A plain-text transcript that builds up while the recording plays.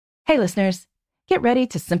Hey listeners, get ready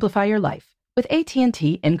to simplify your life with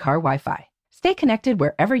AT&T in-car Wi-Fi. Stay connected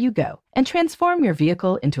wherever you go and transform your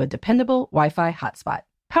vehicle into a dependable Wi-Fi hotspot.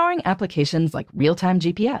 Powering applications like real-time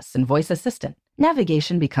GPS and voice assistant,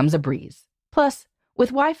 navigation becomes a breeze. Plus,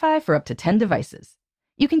 with Wi-Fi for up to 10 devices,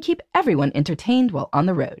 you can keep everyone entertained while on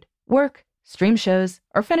the road, work, stream shows,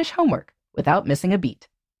 or finish homework without missing a beat.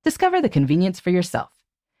 Discover the convenience for yourself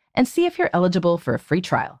and see if you're eligible for a free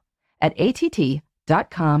trial at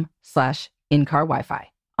att.com/in-car Wi-Fi.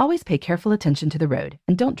 Always pay careful attention to the road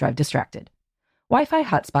and don't drive distracted. Wi-Fi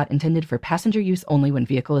hotspot intended for passenger use only when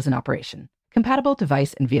vehicle is in operation. Compatible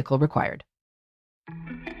device and vehicle required.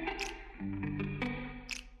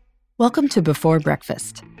 Welcome to Before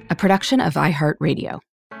Breakfast, a production of iHeartRadio.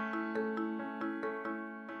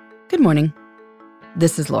 Good morning.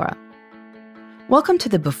 This is Laura. Welcome to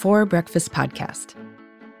the Before Breakfast podcast.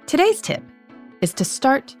 Today's tip is to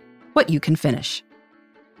start what you can finish.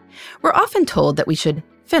 We're often told that we should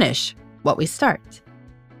finish what we start,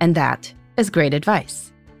 and that is great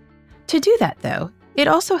advice. To do that, though, it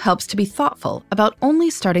also helps to be thoughtful about only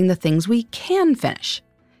starting the things we can finish,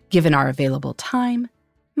 given our available time,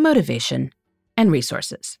 motivation, and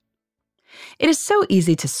resources. It is so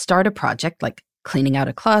easy to start a project like cleaning out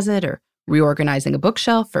a closet or reorganizing a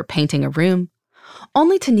bookshelf or painting a room,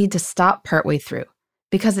 only to need to stop partway through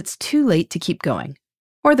because it's too late to keep going,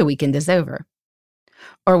 or the weekend is over.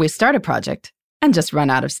 Or we start a project and just run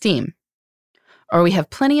out of steam. Or we have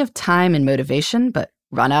plenty of time and motivation but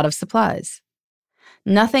run out of supplies.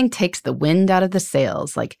 Nothing takes the wind out of the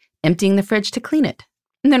sails like emptying the fridge to clean it,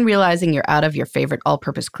 and then realizing you're out of your favorite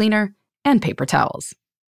all-purpose cleaner and paper towels.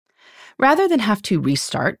 Rather than have to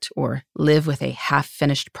restart or live with a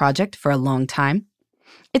half-finished project for a long time,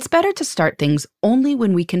 it's better to start things only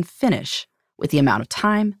when we can finish with the amount of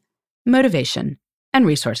time, motivation, and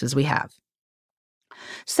resources we have.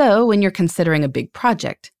 So when you're considering a big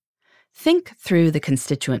project, think through the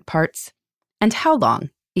constituent parts and how long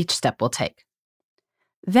each step will take.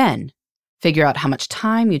 Then, figure out how much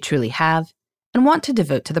time you truly have and want to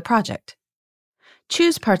devote to the project.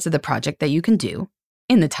 Choose parts of the project that you can do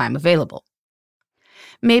in the time available.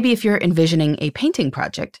 Maybe if you're envisioning a painting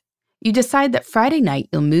project, you decide that Friday night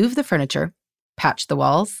you'll move the furniture, patch the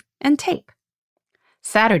walls, and tape.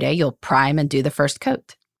 Saturday, you'll prime and do the first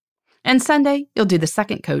coat. And Sunday, you'll do the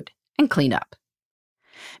second coat and clean up.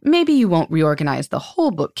 Maybe you won't reorganize the whole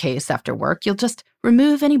bookcase after work, you'll just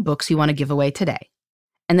remove any books you want to give away today.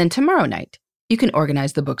 And then tomorrow night, you can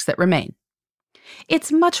organize the books that remain.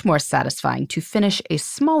 It's much more satisfying to finish a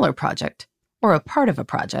smaller project, or a part of a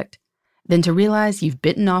project, than to realize you've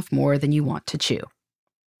bitten off more than you want to chew.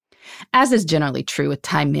 As is generally true with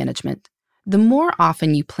time management, the more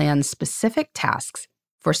often you plan specific tasks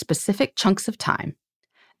for specific chunks of time,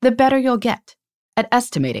 the better you'll get at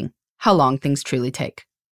estimating how long things truly take.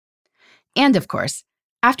 And of course,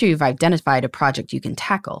 after you've identified a project you can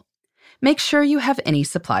tackle, make sure you have any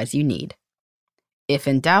supplies you need. If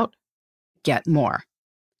in doubt, get more.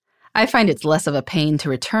 I find it's less of a pain to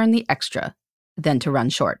return the extra than to run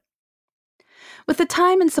short. With the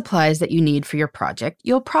time and supplies that you need for your project,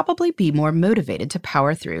 you'll probably be more motivated to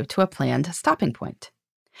power through to a planned stopping point.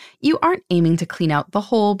 You aren't aiming to clean out the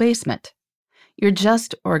whole basement. You're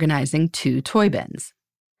just organizing 2 toy bins.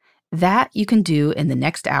 That you can do in the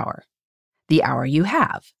next hour, the hour you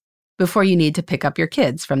have, before you need to pick up your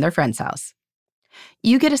kids from their friend's house.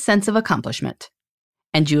 You get a sense of accomplishment,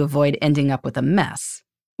 and you avoid ending up with a mess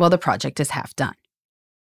while the project is half done.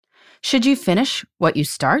 Should you finish what you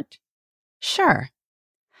start? Sure.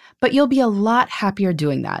 But you'll be a lot happier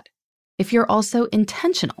doing that if you're also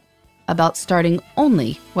intentional about starting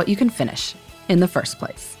only what you can finish in the first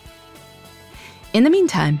place. In the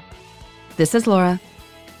meantime, this is Laura.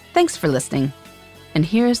 Thanks for listening, and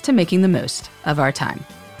here's to making the most of our time.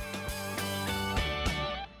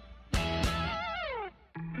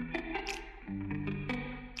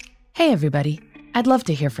 Hey everybody, I'd love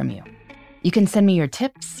to hear from you. You can send me your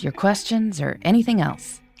tips, your questions, or anything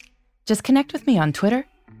else. Just connect with me on Twitter,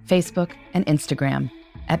 Facebook, and Instagram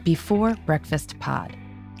at Before Breakfast Pod.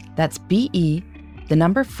 That's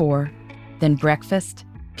BE4, then breakfast,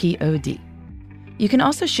 POD. You can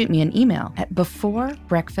also shoot me an email at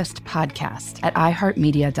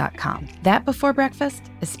beforebreakfastpodcast@iheartmedia.com. That Before Breakfast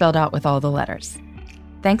is spelled out with all the letters.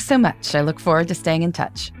 Thanks so much. I look forward to staying in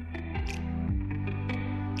touch.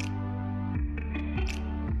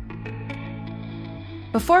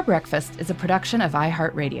 Before Breakfast is a production of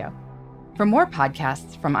iHeartRadio. For more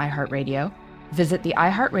podcasts from iHeartRadio, visit the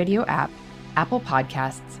iHeartRadio app, Apple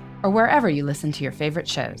Podcasts, or wherever you listen to your favorite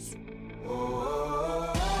shows.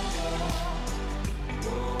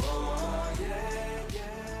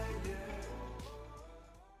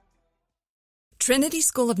 Trinity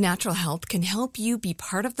School of Natural Health can help you be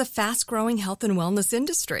part of the fast-growing health and wellness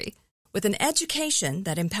industry. With an education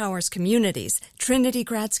that empowers communities, Trinity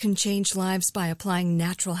grads can change lives by applying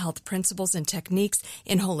natural health principles and techniques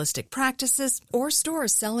in holistic practices or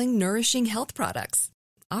stores selling nourishing health products.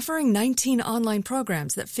 Offering 19 online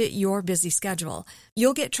programs that fit your busy schedule,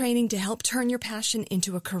 you'll get training to help turn your passion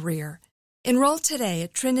into a career. Enroll today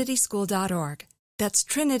at trinityschool.org. That's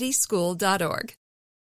trinityschool.org.